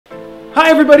Hi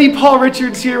everybody, Paul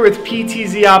Richards here with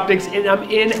PTZOptics, and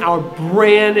I'm in our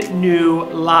brand new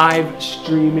live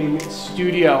streaming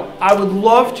studio. I would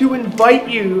love to invite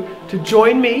you to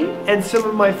join me and some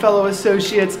of my fellow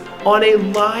associates on a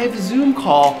live Zoom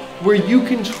call where you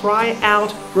can try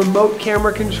out remote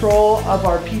camera control of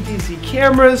our PTZ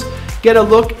cameras, get a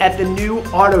look at the new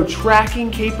auto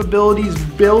tracking capabilities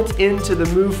built into the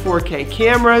Move 4K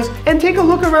cameras, and take a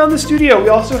look around the studio. We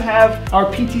also have our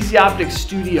PTZOptics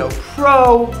Studio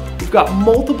Pro. We've got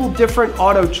multiple different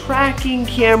auto tracking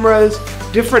cameras,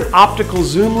 different optical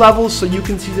zoom levels so you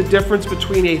can see the difference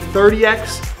between a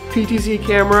 30x PTZ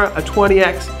camera, a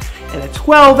 20x, and a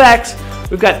 12x.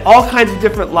 We've got all kinds of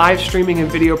different live streaming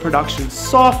and video production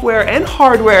software and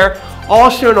hardware all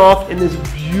shown off in this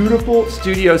beautiful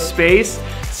studio space.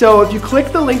 So if you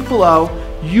click the link below,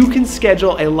 you can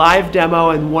schedule a live demo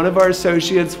and one of our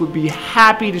associates would be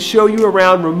happy to show you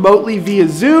around remotely via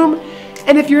Zoom.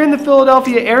 And if you're in the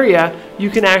Philadelphia area, you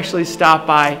can actually stop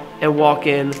by and walk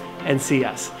in and see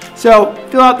us. So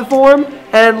fill out the form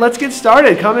and let's get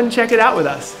started. Come and check it out with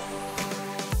us.